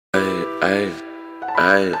Ay,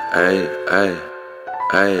 ay, ay, ay,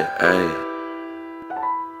 ay, ay.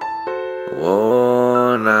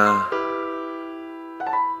 Whoa, nah.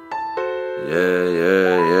 Yeah,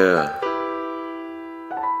 yeah, yeah.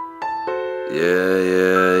 Yeah,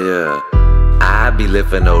 yeah, yeah. I be lit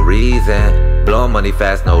for no reason, blowing money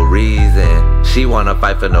fast, no reason. She wanna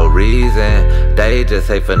fight for no reason, they just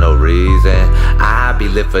hate for no reason. I be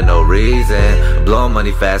lit for no reason, blowing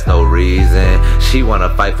money fast, no reason. She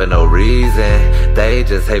wanna fight for no reason, they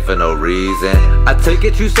just hate for no reason. I take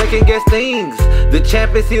it you second guess things, the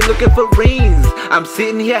champ is here looking for rings. I'm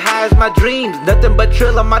sitting here high as my dreams, nothing but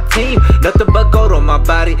trill on my team, nothing but gold on my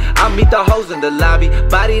body. I meet the hoes in the lobby,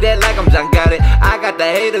 body that like I'm John got it. I got the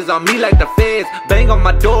haters on me like the feds, bang on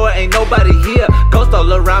my door, ain't nobody here. Ghost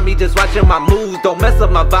all around me just watching my moves. Don't mess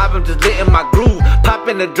up my vibe, I'm just lit in my groove.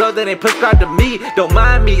 Popping the drugs that ain't prescribed to me. Don't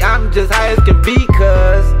mind me, I'm just high as can be.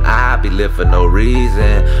 Cause I be lit for no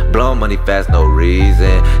reason, blowing money fast, no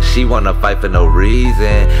reason. She wanna fight for no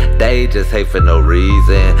reason, they just hate for no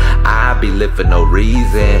reason. I be lit for no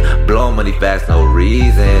reason, blowing money fast, no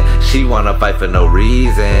reason. She wanna fight for no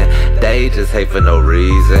reason, they just hate for no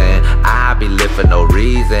reason. I be lit for no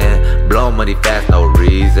reason, blowing money fast, no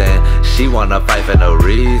reason. She wanna fight for no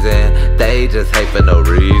reason, they just hate for no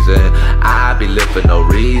reason. I be lit for no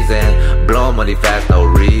reason, blowing money fast, no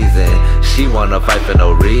reason. She wanna fight for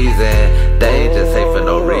no reason, they just hate for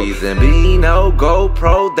no reason. Kambino,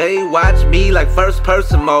 GoPro, they watch me like first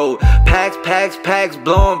person mode. Packs, packs, packs,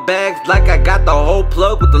 blowing bags like I got the whole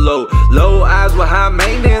plug with the low eyes with high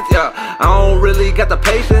maintenance. Yeah, I don't really got the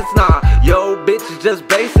patience, nah. Yo, bitch is just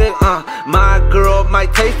basic, my girl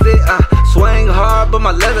might taste it, swing hard but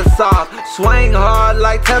my leather soft, swing hard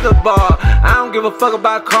like tetherball. I don't give a fuck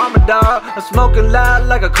about karma, dog. I'm smoking loud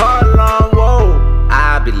like a car alarm, whoa.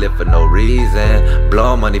 I be lit for no reason,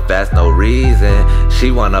 blowing money fast, no reason. She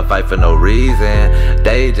wanna fight for no reason,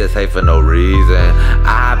 they just hate for no reason.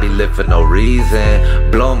 I be lit for no reason,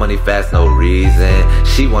 blowing money fast, no reason.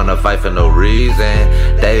 She wanna fight for no reason,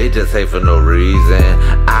 they just hate for no reason.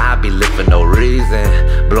 I be lit for no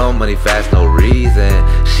reason, blowing money fast, no reason.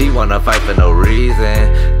 She wanna fight for no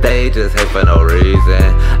reason, they just hate for no reason.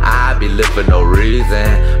 I be lit for no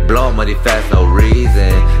reason, blowing money fast, no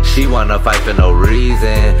reason. She wanna fight for no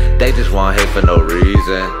reason, they just want hate for no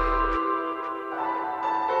reason.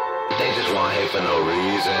 They just want hate for no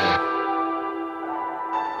reason.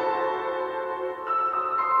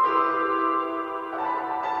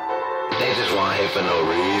 They just want hate for no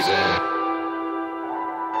reason.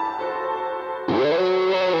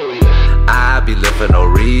 I be lit for no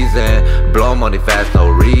reason, blow money fast, no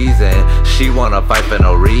reason. She wanna fight for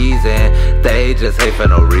no reason, they just hate for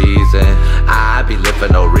no reason. I be lit for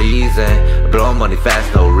no reason, blow money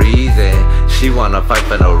fast, no reason. She wanna fight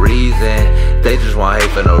for no reason, they just want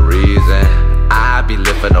hate for no reason. I be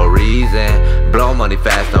lit for no reason, blow money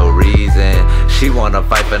fast, no reason. She wanna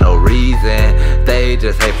fight for no reason, they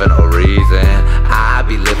just hate for no reason. I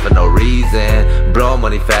be lit for no reason, blow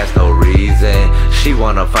money fast, no reason. She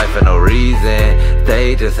wanna fight for no reason,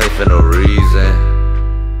 they just hate for no reason.